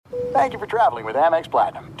Thank you for traveling with Amex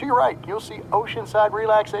Platinum. To your right, you'll see oceanside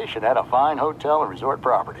relaxation at a fine hotel and resort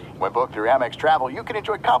property. When booked through Amex Travel, you can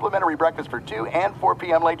enjoy complimentary breakfast for 2 and 4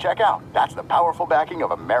 p.m. late checkout. That's the powerful backing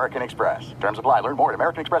of American Express. Terms apply. Learn more at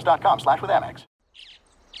americanexpress.com/withAmex.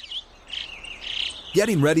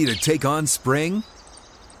 Getting ready to take on spring?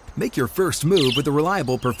 Make your first move with the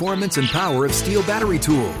reliable performance and power of Steel battery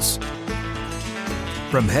tools.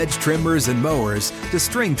 From hedge trimmers and mowers to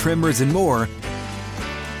string trimmers and more,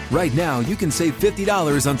 right now you can save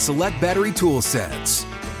 $50 on select battery tool sets.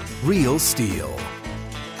 Real Steel.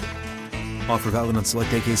 Offer valid on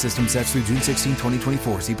select AK system sets through June 16,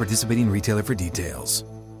 2024. See participating retailer for details.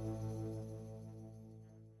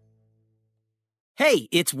 Hey,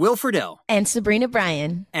 it's Will Friedle. And Sabrina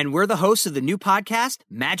Bryan. And we're the hosts of the new podcast,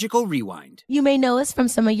 Magical Rewind. You may know us from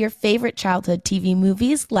some of your favorite childhood TV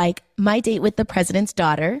movies like My Date with the President's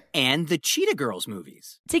Daughter and the Cheetah Girls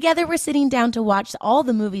movies. Together, we're sitting down to watch all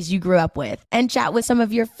the movies you grew up with and chat with some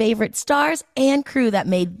of your favorite stars and crew that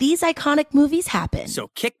made these iconic movies happen.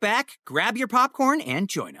 So kick back, grab your popcorn, and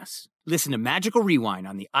join us. Listen to Magical Rewind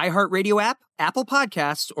on the iHeartRadio app, Apple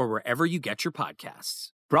Podcasts, or wherever you get your podcasts.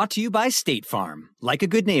 Brought to you by State Farm. Like a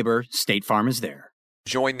good neighbor, State Farm is there.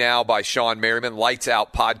 Joined now by Sean Merriman, Lights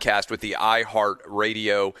Out podcast with the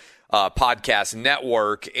iHeartRadio podcast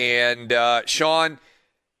network. And Sean,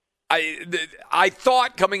 I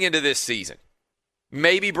thought coming into this season,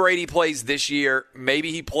 maybe Brady plays this year,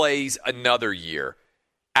 maybe he plays another year.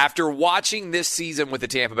 After watching this season with the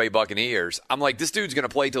Tampa Bay Buccaneers, I'm like, this dude's going to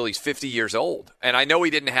play till he's 50 years old. And I know he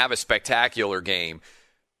didn't have a spectacular game.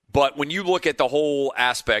 But when you look at the whole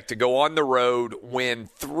aspect, to go on the road, win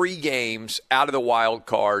 3 games out of the wild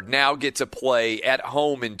card, now get to play at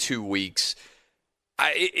home in 2 weeks,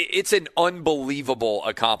 it's an unbelievable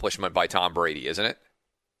accomplishment by Tom Brady, isn't it?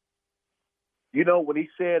 You know, when he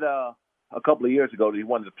said a couple of years ago that he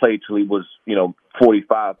wanted to play till he was,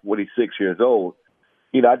 45, 46 years old,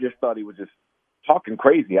 I just thought he was just talking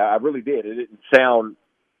crazy. I really did. It didn't sound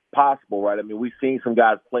possible, right? I mean, we've seen some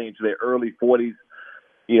guys play into their early 40s.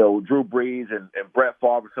 Drew Brees and Brett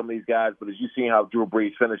Favre, some of these guys, but as you see how Drew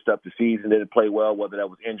Brees finished up the season, didn't play well, whether that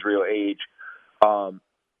was injury or age,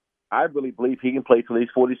 I really believe he can play till he's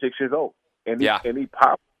 46 years old. And he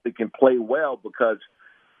probably can play well because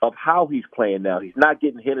of how he's playing now. He's not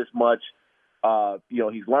getting hit as much.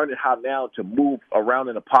 He's learning how now to move around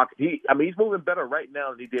in the pocket. He's moving better right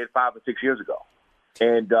now than he did 5 or 6 years ago.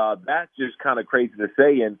 And that's just kind of crazy to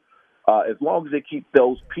say. And as long as they keep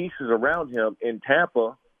those pieces around him in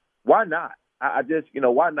Tampa, why not?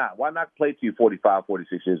 Why not? Why not play till you're 45,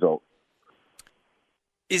 46 years old?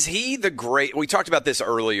 Is he the great – we talked about this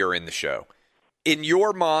earlier in the show. In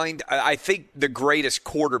your mind, I think the greatest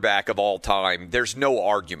quarterback of all time, there's no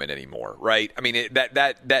argument anymore, right? I mean,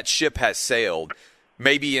 that ship has sailed.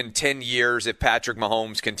 Maybe in 10 years, if Patrick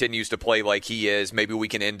Mahomes continues to play like he is, maybe we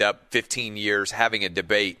can end up 15 years having a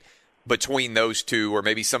debate between those two, or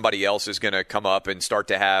maybe somebody else is going to come up and start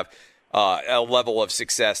to have a level of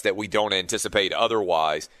success that we don't anticipate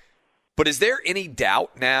otherwise. But is there any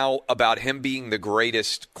doubt now about him being the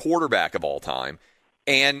greatest quarterback of all time?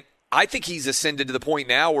 And I think he's ascended to the point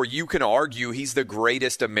now where you can argue he's the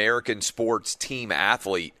greatest American sports team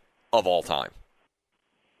athlete of all time.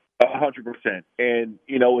 100%. And,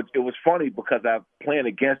 it was funny because I'm playing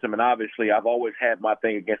against him, and obviously I've always had my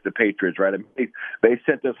thing against the Patriots, right? I mean, they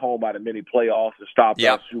sent us home out of many playoffs and stopped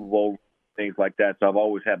our Super Bowl, things like that, so I've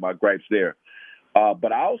always had my gripes there.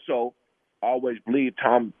 But I also always believed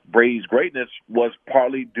Tom Brady's greatness was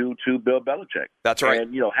partly due to Bill Belichick. That's right.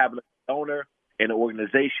 And, having an owner and an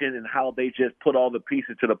organization and how they just put all the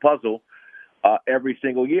pieces to the puzzle every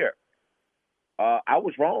single year. I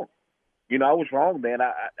was wrong. I was wrong, man.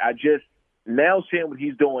 I just now seeing what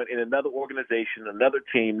he's doing in another organization, another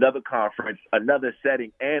team, another conference, another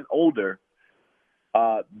setting, and older,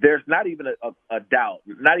 there's not even a doubt,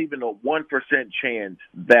 not even a 1% chance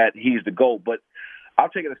that he's the GOAT. But I'll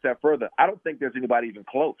take it a step further. I don't think there's anybody even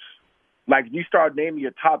close. Like, if you start naming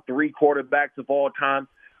your top 3 quarterbacks of all time,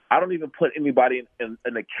 I don't even put anybody in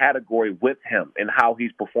a category with him and how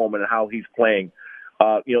he's performing and how he's playing.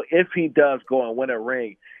 If he does go and win a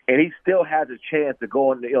ring, and he still has a chance to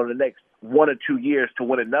go in the next 1 or 2 years to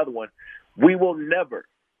win another one, we will never.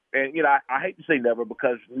 And, I hate to say never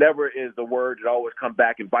because never is the word that always come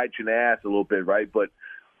back and bite you in the ass a little bit, right? But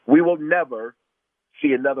we will never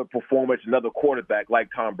see another performance, another quarterback like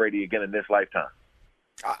Tom Brady again in this lifetime.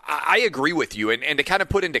 I agree with you. And to kind of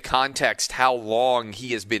put into context how long he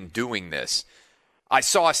has been doing this, I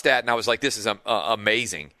saw a stat and I was like, this is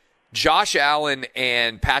amazing. Josh Allen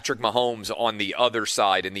and Patrick Mahomes on the other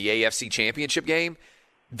side in the AFC Championship game,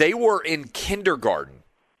 they were in kindergarten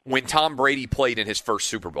when Tom Brady played in his first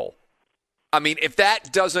Super Bowl. I mean, if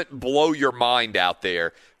that doesn't blow your mind out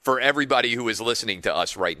there for everybody who is listening to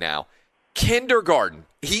us right now, kindergarten.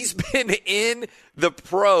 He's been in the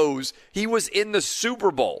pros. He was in the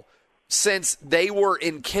Super Bowl since they were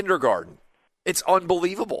in kindergarten. It's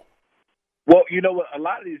unbelievable. Well, you know what? A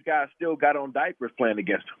lot of these guys still got on diapers playing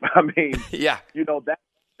against him. I mean, yeah, you know,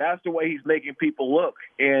 that's the way he's making people look.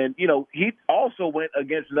 And, you know, he also went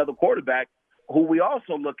against another quarterback who we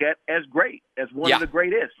also look at as great, as one of the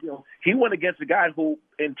greatest. You know, he went against a guy who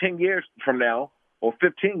in 10 years from now or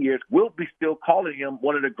 15 years, we'll be still calling him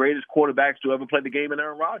one of the greatest quarterbacks to ever play the game in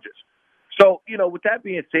Aaron Rodgers. So, you know, with that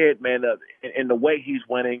being said, man, and the way he's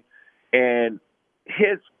winning and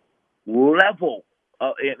his level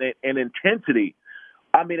and intensity,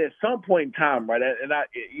 I mean, at some point in time, right, and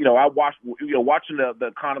I watched, watching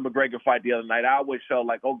the Conor McGregor fight the other night, I always felt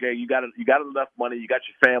like, okay, you got enough money, you got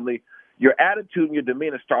your family, your attitude and your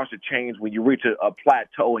demeanor starts to change when you reach a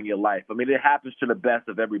plateau in your life. I mean, it happens to the best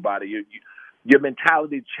of everybody. Your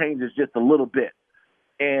mentality changes just a little bit,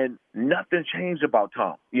 and nothing changed about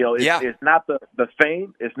Tom. You know, it's not the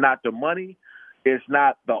fame, it's not the money, it's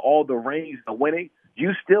not all the rings, the winning.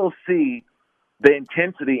 You still see the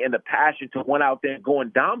intensity and the passion to went out there and go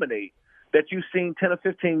and dominate that you've seen 10 or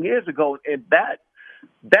 15 years ago. And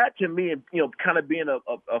that to me, you know, kind of being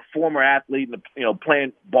a former athlete and, you know,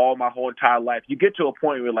 playing ball my whole entire life, you get to a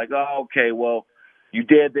point where you're like, oh, okay, well, you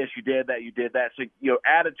did this, you did that, you did that. So your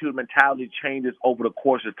attitude, mentality changes over the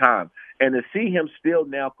course of time. And to see him still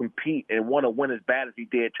now compete and want to win as bad as he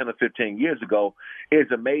did 10 or 15 years ago is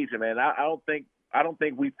amazing, man. I don't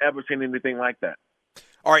think we've ever seen anything like that.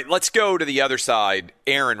 All right, let's go to the other side,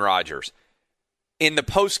 Aaron Rodgers. In the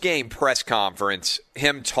post-game press conference,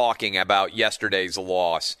 him talking about yesterday's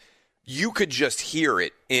loss, you could just hear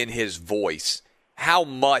it in his voice, how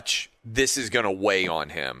much this is going to weigh on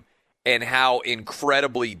him and how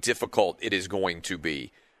incredibly difficult it is going to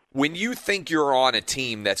be. When you think you're on a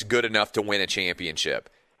team that's good enough to win a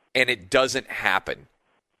championship and it doesn't happen,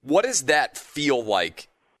 what does that feel like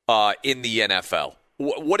in the NFL?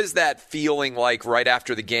 What is that feeling like right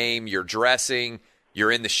after the game? You're dressing,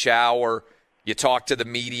 you're in the shower, you talk to the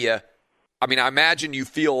media. I mean, I imagine you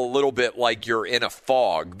feel a little bit like you're in a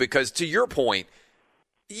fog because, to your point,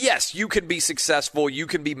 yes, you can be successful, you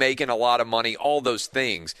can be making a lot of money, all those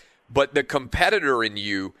things, but the competitor in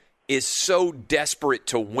you is so desperate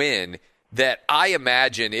to win that I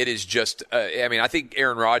imagine it is just, I think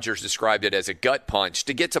Aaron Rodgers described it as a gut punch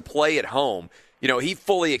to get to play at home. You know, he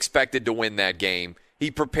fully expected to win that game. He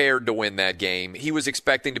prepared to win that game. He was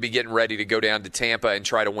expecting to be getting ready to go down to Tampa and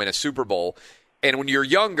try to win a Super Bowl. And when you're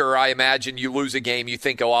younger, I imagine you lose a game, you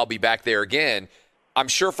think, oh, I'll be back there again. I'm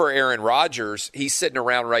sure for Aaron Rodgers, he's sitting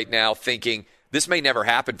around right now thinking, this may never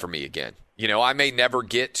happen for me again. You know, I may never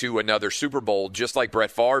get to another Super Bowl just like Brett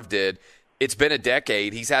Favre did. It's been a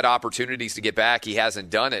decade. He's had opportunities to get back. He hasn't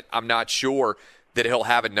done it. I'm not sure that he'll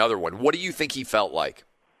have another one. What do you think he felt like?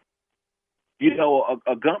 You know,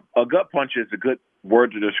 a gut punch is a good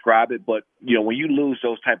word to describe it, but, you know, when you lose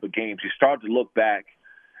those type of games, you start to look back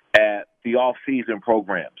at the off-season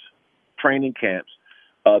programs, training camps,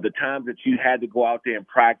 the times that you had to go out there and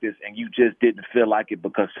practice and you just didn't feel like it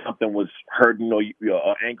because something was hurting or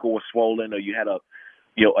your ankle was swollen or you had a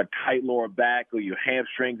tight lower back or your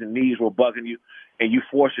hamstrings and knees were bugging you and you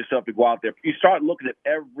forced yourself to go out there. You start looking at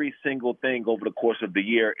every single thing over the course of the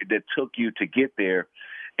year that took you to get there,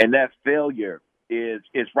 and that failure is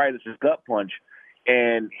right as a gut punch.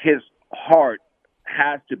 And his heart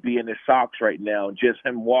has to be in his socks right now, just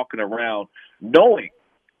him walking around knowing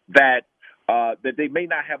that that they may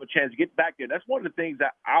not have a chance to get back there. That's one of the things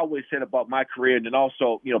that I always said about my career, and then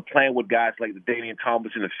also, you know, playing with guys like the Damian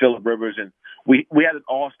Thomason and Phillip Rivers, and we had an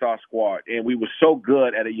all-star squad, and we were so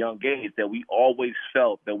good at a young age that we always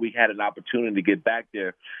felt that we had an opportunity to get back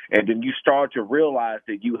there. And then you start to realize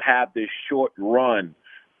that you have this short run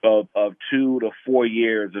of 2 to 4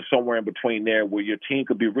 years or somewhere in between there where your team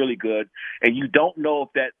could be really good, and you don't know if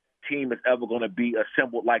that team is ever going to be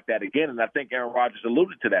assembled like that again. And I think Aaron Rodgers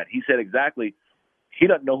alluded to that. He said exactly, he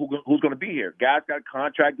doesn't know who's going to be here. Guys got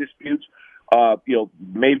contract disputes,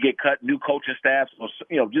 maybe get cut, new coaching staffs, or,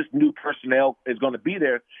 just new personnel is going to be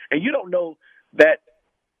there. And you don't know that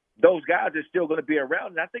those guys are still going to be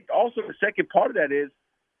around. And I think also the second part of that is,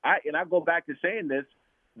 I go back to saying this,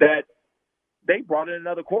 that they brought in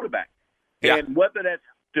another quarterback. Yeah. And whether that's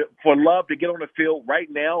for Love to get on the field right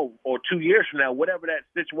now or 2 years from now, whatever that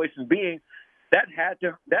situation being, that had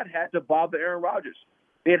to bother Aaron Rodgers.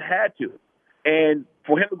 It had to. And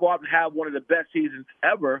for him to go out and have one of the best seasons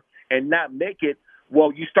ever and not make it,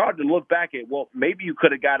 well, you start to look back at, well, maybe you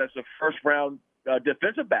could have got us a first-round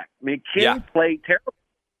defensive back. I mean, King played terrible.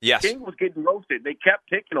 Yes. King was getting roasted. They kept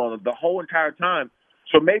picking on him the whole entire time.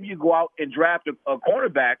 So maybe you go out and draft a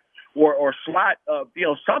cornerback or slot,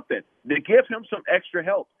 something to give him some extra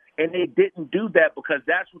help. And they didn't do that because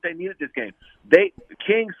that's what they needed this game.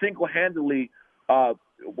 King single-handedly,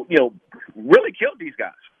 really killed these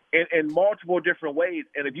guys in multiple different ways.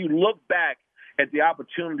 And if you look back at the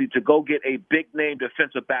opportunity to go get a big-name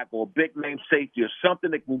defensive back or a big-name safety or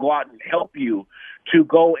something that can go out and help you to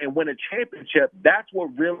go and win a championship, that's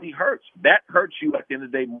what really hurts. That hurts you at the end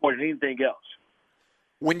of the day more than anything else.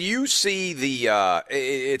 When you see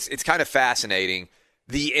it's kind of fascinating,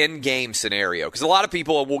 the end game scenario, because a lot of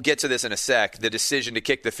people, and we'll get to this in a sec, the decision to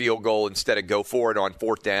kick the field goal instead of go for it on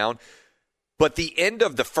fourth down. But the end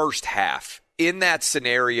of the first half, in that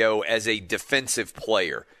scenario as a defensive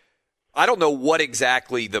player, I don't know what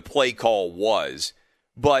exactly the play call was,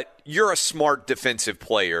 but you're a smart defensive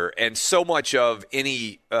player, and so much of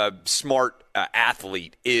any smart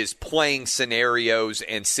athlete is playing scenarios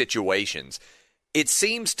and situations. It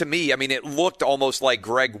seems to me, I mean, it looked almost like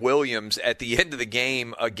Greg Williams at the end of the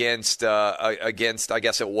game against I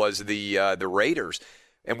guess it was the Raiders,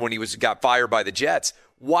 and when he got fired by the Jets.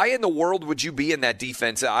 Why in the world would you be in that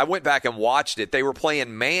defense? I went back and watched it. They were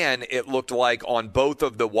playing man, it looked like, on both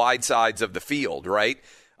of the wide sides of the field, right?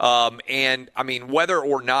 And, I mean, whether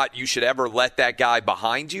or not you should ever let that guy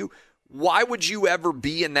behind you, why would you ever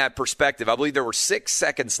be in that perspective? I believe there were 6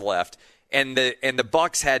 seconds left, and the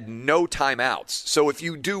Bucs had no timeouts. So if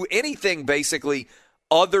you do anything basically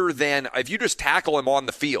other than if you just tackle him on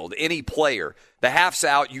the field, any player, the half's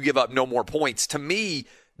out, you give up no more points. To me,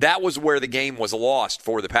 that was where the game was lost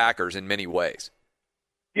for the Packers in many ways.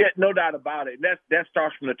 Yeah, no doubt about it. That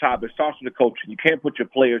starts from the top. It starts from the coaching. You can't put your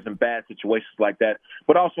players in bad situations like that.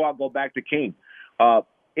 But also, I'll go back to King. And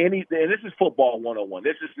this is football 101.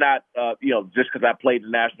 This is not, just because I played the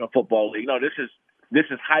National Football League. No, this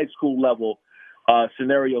is high school level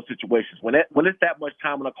scenario situations. When it's that much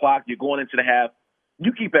time on the clock, you're going into the half.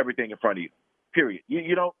 You keep everything in front of you. Period.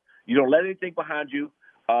 You don't let anything behind you.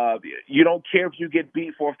 You don't care if you get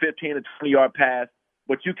beat for a 15 or 20-yard pass,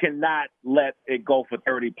 but you cannot let it go for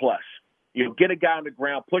 30 plus. Get a guy on the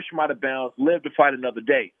ground, push him out of bounds, live to fight another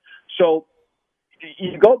day. So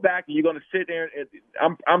you go back and you're going to sit there.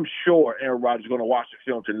 And I'm sure Aaron Rodgers is going to watch the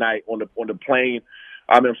film tonight on the plane.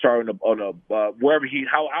 However he's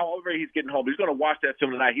getting home. He's going to watch that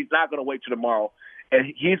film tonight. He's not going to wait till tomorrow, and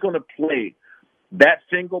he's going to play that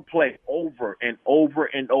single play over and over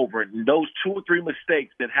and over. And those 2 or 3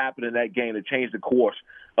 mistakes that happened in that game to change the course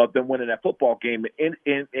of them winning that football game, and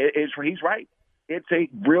he's right. It's a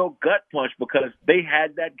real gut punch because they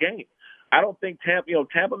had that game. I don't think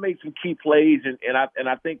Tampa made some key plays, and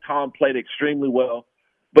I think Tom played extremely well,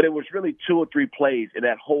 but it was really 2 or 3 plays in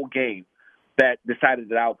that whole game that decided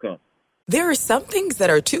the outcome. There are some things that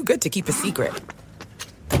are too good to keep a secret.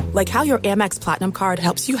 Like how your Amex Platinum card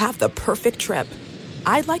helps you have the perfect trip.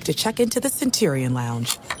 I'd like to check into the Centurion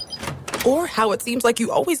Lounge. Or how it seems like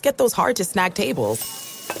you always get those hard-to-snag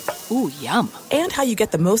tables. Ooh, yum. And how you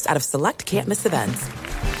get the most out of select can't-miss events.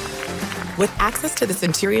 With access to the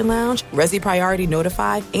Centurion Lounge, Resi Priority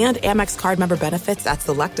Notified, and Amex card member benefits at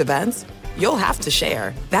select events, you'll have to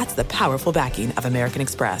share. That's the powerful backing of American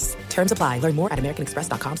Express. Terms apply. Learn more at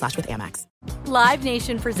americanexpress.com/withAmex. Live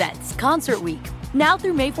Nation presents Concert Week. Now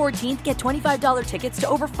through May 14th, get $25 tickets to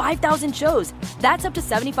over 5,000 shows. That's up to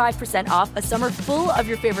 75% off a summer full of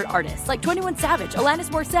your favorite artists like 21 Savage, Alanis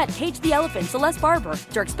Morissette, Cage the Elephant, Celeste Barber,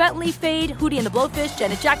 Dierks Bentley, Fade, Hootie and the Blowfish,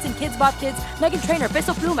 Janet Jackson, Kidz Bop Kids, Meghan Trainor,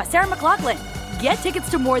 Bissell Pluma, Sarah McLachlan. Get tickets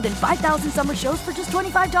to more than 5,000 summer shows for just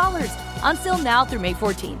 $25. Until now through May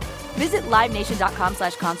 14th. Visit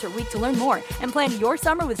LiveNation.com/Concert Week to learn more and plan your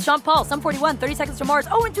summer with Sean Paul, Sum 41, 30 Seconds to Mars,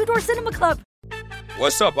 and Two Door Cinema Club.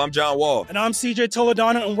 What's up? I'm John Wall. And I'm CJ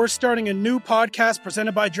Toledano, and we're starting a new podcast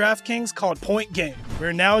presented by DraftKings called Point Game.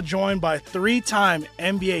 We're now joined by 3-time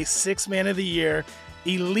NBA Sixth Man of the Year,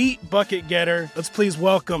 elite bucket getter. Let's please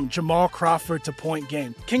welcome Jamal Crawford to Point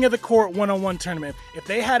Game. King of the Court one-on-one tournament. If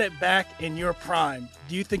they had it back in your prime,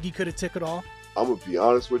 do you think you could have took it all? I'm going to be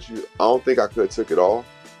honest with you. I don't think I could have took it all,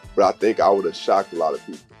 but I think I would have shocked a lot of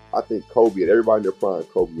people. I think Kobe and everybody in their prime,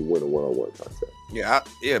 Kobe would win a one-on-one contest. Yeah,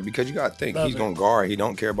 because you got to think, he's going to guard. He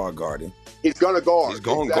don't care about guarding. He's going to guard. He's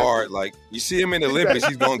going to guard. Like, you see him in the Olympics,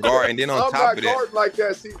 he's going to guard. And then on top of that. I'm not guarding like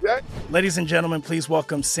that, see that? Ladies and gentlemen, please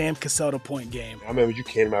welcome Sam Cassell to Point Game. I remember you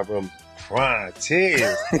came out from prime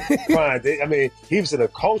 10. I mean, he was in a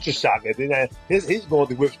culture shock. And then he's going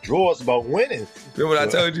through withdrawals about winning. Remember what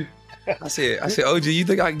I told you? I said, OG, you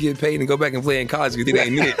think I can get paid and go back and play in college because it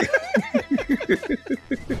ain't it?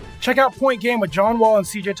 Check out Point Game with John Wall and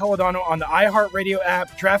CJ Toledano on the iHeartRadio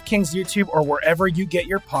app, DraftKings YouTube, or wherever you get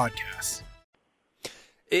your podcasts.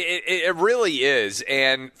 It really is.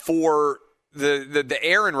 And for the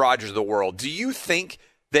Aaron Rodgers of the world, do you think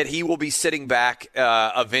that he will be sitting back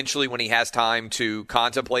eventually when he has time to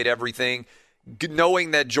contemplate everything,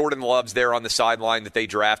 knowing that Jordan Love's there on the sideline, that they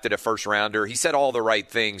drafted a first-rounder? He said all the right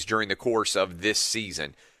things during the course of this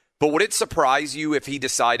season. But would it surprise you if he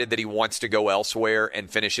decided that he wants to go elsewhere and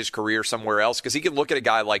finish his career somewhere else? Because he can look at a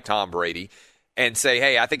guy like Tom Brady and say,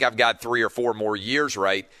 hey, I think I've got 3 or 4 more years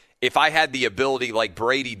right. If I had the ability like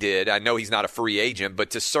Brady did, I know he's not a free agent,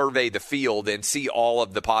 but to survey the field and see all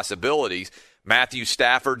of the possibilities, Matthew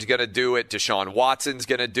Stafford's going to do it. Deshaun Watson's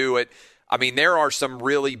going to do it. I mean, there are some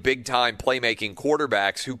really big-time playmaking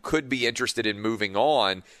quarterbacks who could be interested in moving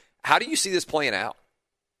on. How do you see this playing out?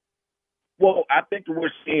 Well, I think we're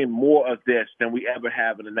seeing more of this than we ever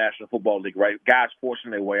have in the National Football League, right? Guys forcing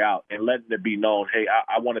their way out and letting it be known, hey,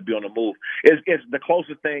 I want to be on the move. It's the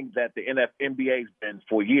closest thing that the NBA's been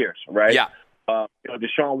for years, right? Yeah.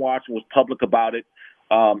 Deshaun Watson was public about it.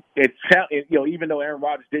 Even though Aaron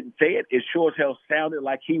Rodgers didn't say it, it sure as hell sounded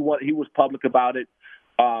like he was public about it.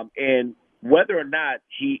 And whether or not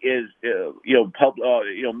he is,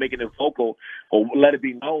 making it vocal or let it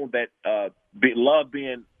be known that Love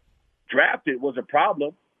being drafted was a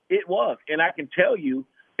problem, it was. And I can tell you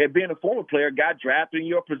that being a former player, got drafted in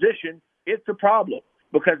your position, it's a problem.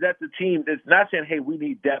 Because that's a team that's not saying, hey, we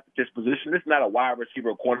need depth at this position. This is not a wide receiver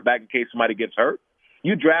or cornerback in case somebody gets hurt.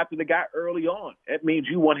 You drafted the guy early on. That means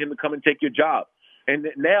you want him to come and take your job. And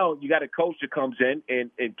now you got a coach that comes in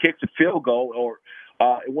and kicks a field goal or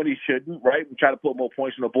when he shouldn't, right, and try to put more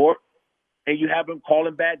points on the board. And you have him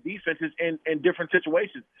calling bad defenses in different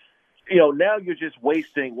situations. Now you're just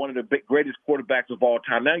wasting one of the greatest quarterbacks of all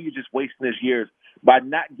time. Now you're just wasting his years by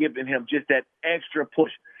not giving him just that extra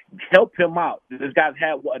push. Help him out. This guy's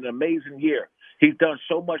had an amazing year. He's done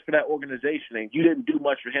so much for that organization, and you didn't do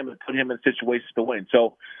much for him and put him in situations to win.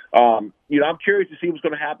 So, I'm curious to see what's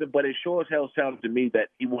going to happen, but it sure as hell sounded to me that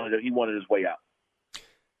he wanted his way out.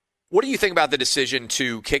 What do you think about the decision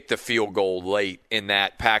to kick the field goal late in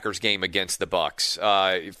that Packers game against the Bucs?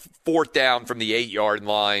 4th down from the 8-yard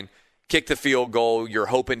line, kick the field goal, you're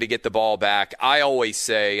hoping to get the ball back. I always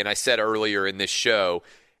say, and I said earlier in this show,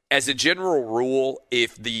 as a general rule,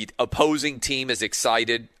 if the opposing team is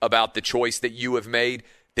excited about the choice that you have made,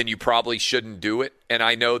 then you probably shouldn't do it. And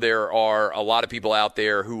I know there are a lot of people out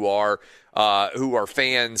there who are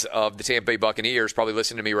fans of the Tampa Bay Buccaneers, probably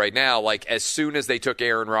listening to me right now, like as soon as they took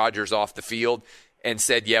Aaron Rodgers off the field and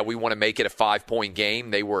said, yeah, we want to make it a 5-point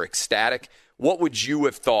game, they were ecstatic. What would you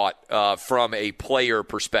have thought from a player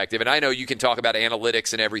perspective? And I know you can talk about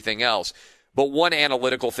analytics and everything else, but one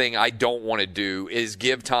analytical thing I don't want to do is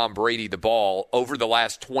give Tom Brady the ball over the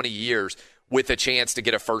last 20 years with a chance to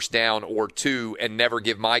get a first down or 2 and never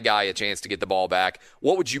give my guy a chance to get the ball back.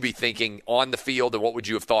 What would you be thinking on the field, and what would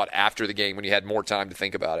you have thought after the game when you had more time to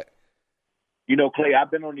think about it? Clay,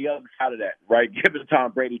 I've been on the other side of that, right? Giving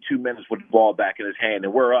Tom Brady 2 minutes with the ball back in his hand,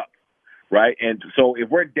 and we're up, right? And so if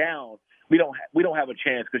we're down, we don't have a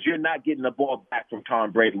chance because you're not getting the ball back from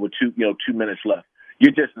Tom Brady with 2 minutes left.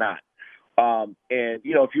 You're just not.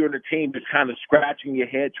 If you're in a team that's kind of scratching your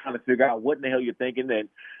head trying to figure out what in the hell you're thinking, then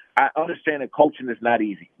I understand that coaching is not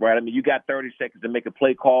easy, right? I mean, you got 30 seconds to make a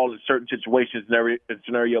play call in certain situations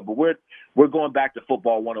scenario, but we're going back to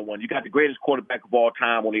football 101. You got the greatest quarterback of all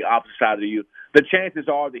time on the opposite side of you. The chances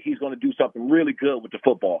are that he's going to do something really good with the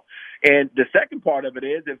football. And the second part of it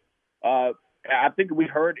is, I think we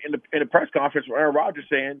heard in the press conference from Aaron Rodgers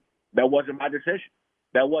saying that wasn't my decision.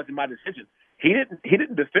 That wasn't my decision. He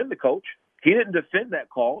didn't defend the coach. He didn't defend that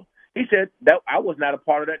call. He said that I was not a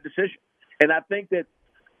part of that decision. And I think that,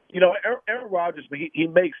 Aaron Rodgers, he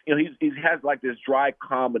makes, he has like this dry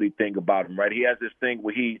comedy thing about him, right? He has this thing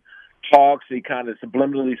where he talks, he kind of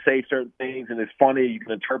subliminally says certain things, and it's funny. You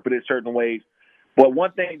can interpret it certain ways. But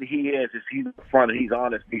one thing that he is he's upfront and he's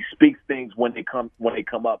honest. He speaks things when they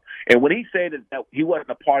come up. And when he said that he wasn't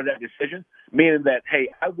a part of that decision, meaning that, hey,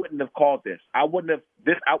 I wouldn't have called this. I wouldn't have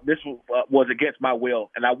this was against my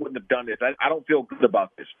will, and I wouldn't have done this. I don't feel good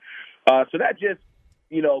about this. So that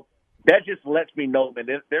just lets me know, man,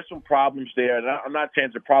 there's some problems there. And I'm not saying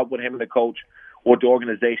it's a problem with him and the coach or the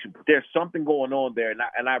organization, but there's something going on there.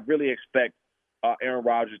 And I really expect Aaron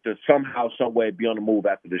Rodgers to somehow, some way be on the move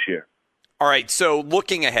after this year. All right, so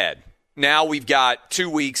looking ahead, now we've got 2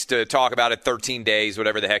 weeks to talk about it, 13 days,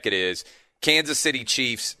 whatever the heck it is. Kansas City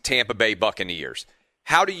Chiefs, Tampa Bay Buccaneers.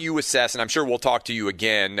 How do you assess, and I'm sure we'll talk to you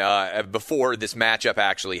again before this matchup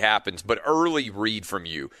actually happens, but early read from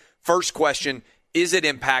you. First question, is it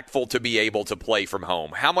impactful to be able to play from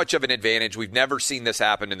home? How much of an advantage? We've never seen this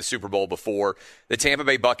happen in the Super Bowl before. The Tampa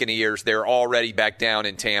Bay Buccaneers, they're already back down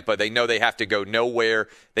in Tampa. They know they have to go nowhere.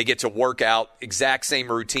 They get to work out exact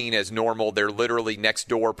same routine as normal. They're literally next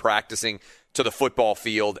door practicing to the football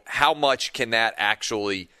field. How much can that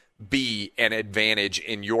actually be an advantage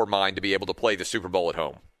in your mind to be able to play the Super Bowl at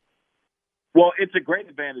home? Well, it's a great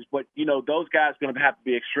advantage, but, those guys are going to have to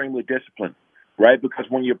be extremely disciplined, right? Because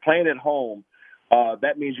when you're playing at home,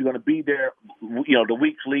 that means you're going to be there, the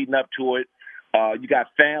weeks leading up to it. You got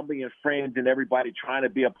family and friends and everybody trying to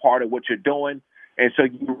be a part of what you're doing. And so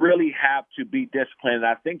you really have to be disciplined. And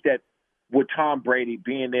I think that with Tom Brady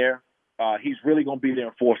being there, he's really going to be the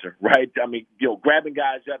enforcer, right? I mean, grabbing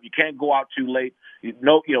guys up. You can't go out too late.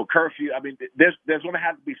 Curfew. I mean, there's going to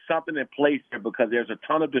have to be something in place there because there's a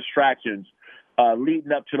ton of distractions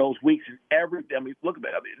leading up to those weeks. Look at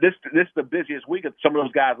that. This is the busiest week of some of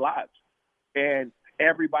those guys' lives. And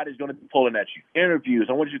everybody's going to be pulling at you. Interviews.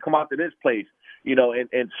 I want you to come out to this place,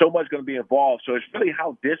 and so much going to be involved. So it's really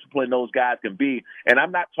how disciplined those guys can be. And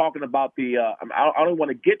I'm not talking about I don't want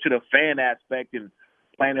to get to the fan aspect and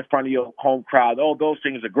playing in front of your home crowd. All those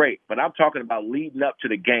things are great. But I'm talking about leading up to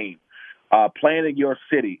the game, playing in your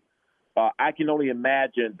city. I can only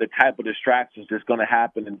imagine the type of distractions that's going to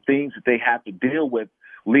happen and things that they have to deal with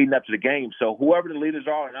leading up to the game. So whoever the leaders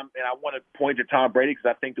are, and I want to point to Tom Brady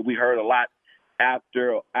because I think that we heard a lot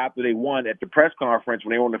after they won at the press conference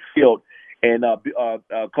when they were on the field, and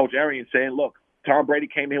Coach Arians saying, look, Tom Brady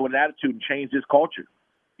came here with an attitude and changed his culture.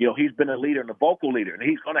 He's been a leader and a vocal leader, and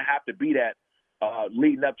he's going to have to be that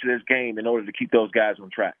leading up to this game in order to keep those guys on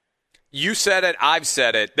track. You said it. I've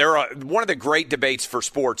said it. One of the great debates for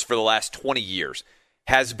sports for the last 20 years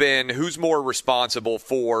has been who's more responsible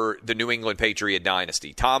for the New England Patriot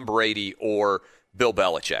dynasty, Tom Brady or Bill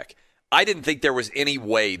Belichick. I didn't think there was any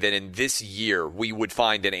way that in this year we would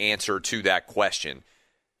find an answer to that question.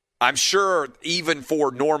 I'm sure even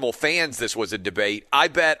for normal fans this was a debate. I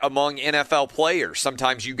bet among NFL players,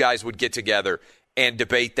 sometimes you guys would get together and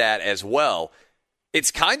debate that as well. It's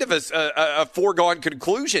kind of a foregone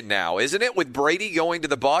conclusion now, isn't it? With Brady going to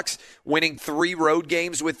the Bucs, winning 3 road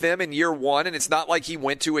games with them in year 1, and it's not like he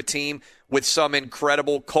went to a team with some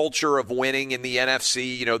incredible culture of winning in the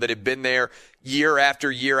NFC, that had been there year after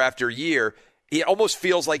year after year. It almost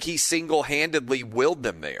feels like he single-handedly willed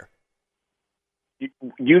them there.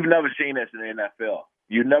 You've never seen this in the NFL.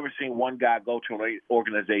 You've never seen one guy go to an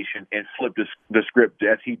organization and flip the script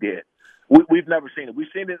as he did. We've never seen it. We've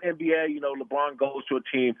seen it in the NBA. LeBron goes to a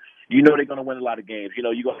team. They're going to win a lot of games.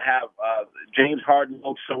 You're going to have James Harden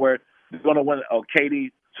go somewhere. They're going to win.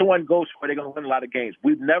 KD. Someone goes somewhere. They're going to win a lot of games.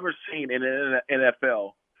 We've never seen in the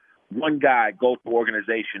NFL one guy go to an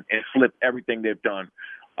organization and flip everything they've done.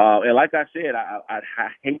 And like I said, I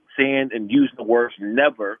hate saying and using the words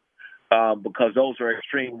never because those are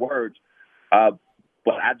extreme words.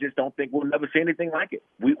 But I just don't think we'll never see anything like it.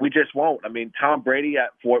 We just won't. I mean, Tom Brady,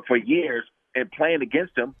 for years and playing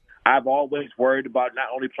against him, I've always worried about not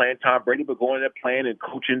only playing Tom Brady, but going there playing and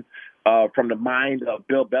coaching from the mind of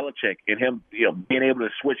Bill Belichick and him, being able to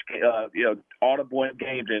switch, audible in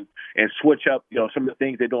games and switch up, some of the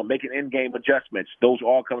things they're doing, making in-game adjustments. Those are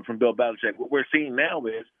all coming from Bill Belichick. What we're seeing now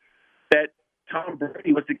is that Tom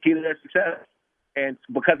Brady was the key to their success. And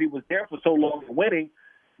because he was there for so long and winning,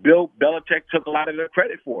 Bill Belichick took a lot of their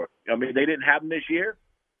credit for it. I mean, they didn't have him this year.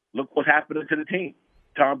 Look what's happening to the team.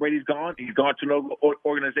 Tom Brady's gone. He's gone to another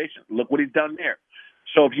organization. Look what he's done there.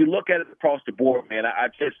 So if you look at it across the board, man, I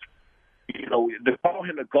just, to call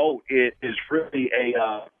him the GOAT is really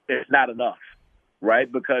it's not enough,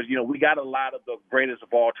 right? Because, we got a lot of the greatest of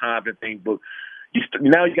all time and things, but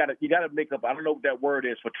now you got to make up. I don't know what that word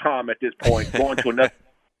is for Tom at this point, going to another,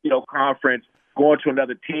 conference, going to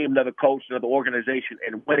another team, another coach, another organization,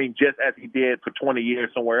 and winning just as he did for 20 years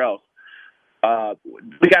somewhere else.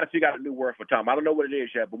 We got to figure out a new word for Tom. I don't know what it is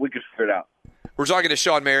yet, but we can figure it out. We're talking to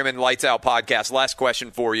Shawne Merriman, Lights Out Podcast. Last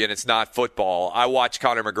question for you, and it's not football. I watched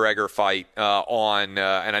Conor McGregor fight and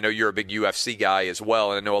I know you're a big UFC guy as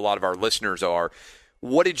well, and I know a lot of our listeners are.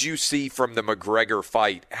 What did you see from the McGregor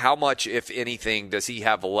fight? How much, if anything, does he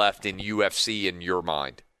have left in UFC in your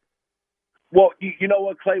mind? Well, you know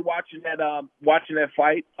what, Clay, watching that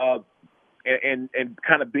fight and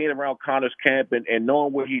kind of being around Conor's camp and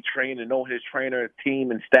knowing where he trained and knowing his trainer,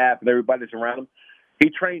 team, and staff and everybody that's around him, he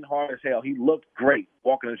trained hard as hell. He looked great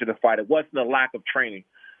walking into the fight. It wasn't a lack of training.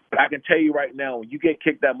 But I can tell you right now, when you get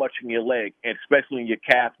kicked that much in your leg, and especially in your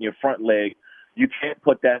calf and your front leg, you can't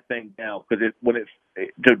put that thing down because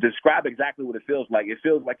to describe exactly what it feels like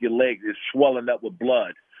your leg is swelling up with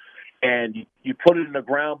blood. and you put it in the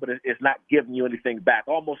ground, but it's not giving you anything back,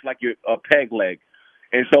 almost like you're a peg leg.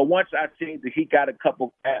 And so once I seen that he got a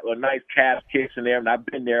couple of nice calf kicks in there, and I've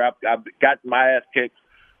been there, I've got my ass kicked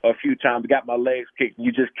a few times, got my legs kicked, and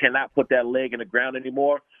you just cannot put that leg in the ground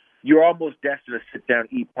anymore. You're almost destined to sit there and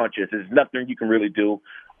eat punches. There's nothing you can really do.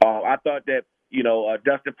 I thought that,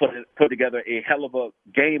 Dustin put together a hell of a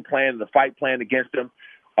game plan, the fight plan against him.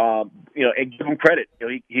 And give him credit.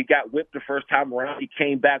 He got whipped the first time around. He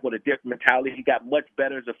came back with a different mentality. He got much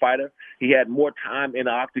better as a fighter. He had more time in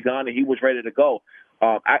the octagon, and he was ready to go.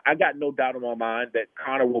 I got no doubt in my mind that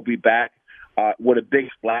Conor will be back with a big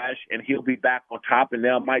splash, and he'll be back on top, and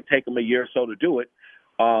now it might take him a year or so to do it.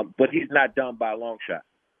 But he's not done by a long shot.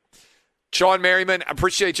 Sean Merriman,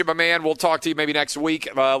 appreciate you, my man. We'll talk to you maybe next week,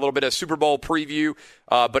 a little bit of Super Bowl preview.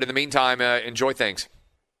 But in the meantime, enjoy things.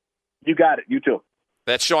 You got it. You too.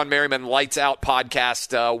 That's Sean Merriman, Lights Out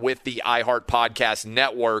podcast with the iHeart Podcast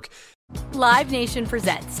Network. Live Nation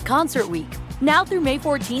presents Concert Week. Now through May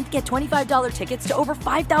 14th, get $25 tickets to over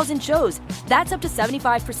 5,000 shows. That's up to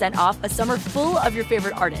 75% off a summer full of your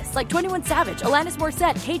favorite artists like 21 Savage, Alanis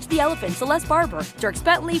Morissette, Cage the Elephant, Celeste Barber, Dierks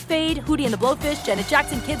Bentley, Fade, Hootie and the Blowfish, Janet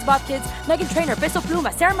Jackson, Kidz Bop Kids, Meghan Trainor, Peso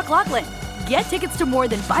Pluma, Sarah McLachlan. Get tickets to more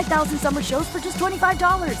than 5,000 summer shows for just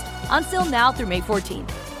 $25. Until now through May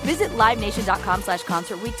 14th. Visit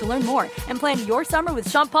LiveNation.com/Concert Week to learn more and plan your summer with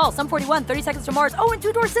Sean Paul, Sum 41, 30 Seconds to Mars, and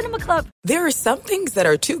Two Door Cinema Club. There are some things that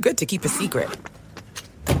are too good to keep a secret.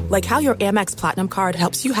 Like how your Amex Platinum card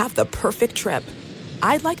helps you have the perfect trip.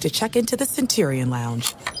 I'd like to check into the Centurion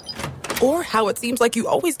Lounge. Or how it seems like you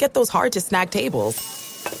always get those hard-to-snag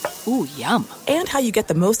tables. Ooh, yum. And how you get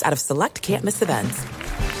the most out of select can't-miss events.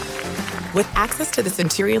 With access to the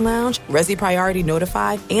Centurion Lounge, Resi Priority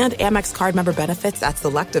Notify, and Amex card member benefits at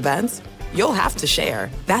select events, you'll have to share.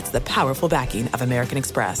 That's the powerful backing of American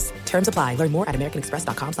Express. Terms apply. Learn more at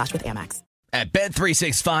americanexpress.com/withAmex. At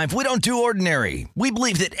Bet365, we don't do ordinary. We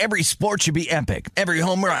believe that every sport should be epic. Every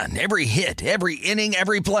home run, every hit, every inning,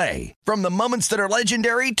 every play. From the moments that are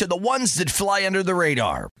legendary to the ones that fly under the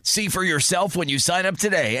radar. See for yourself when you sign up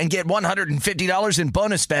today and get $150 in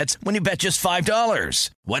bonus bets when you bet just $5.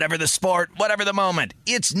 Whatever the sport, whatever the moment,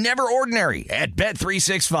 it's never ordinary at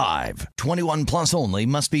Bet365. 21 plus only.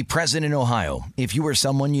 Must be present in Ohio. If you or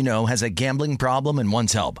someone you know has a gambling problem and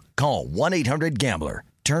wants help, call 1-800-GAMBLER.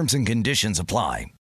 Terms and conditions apply.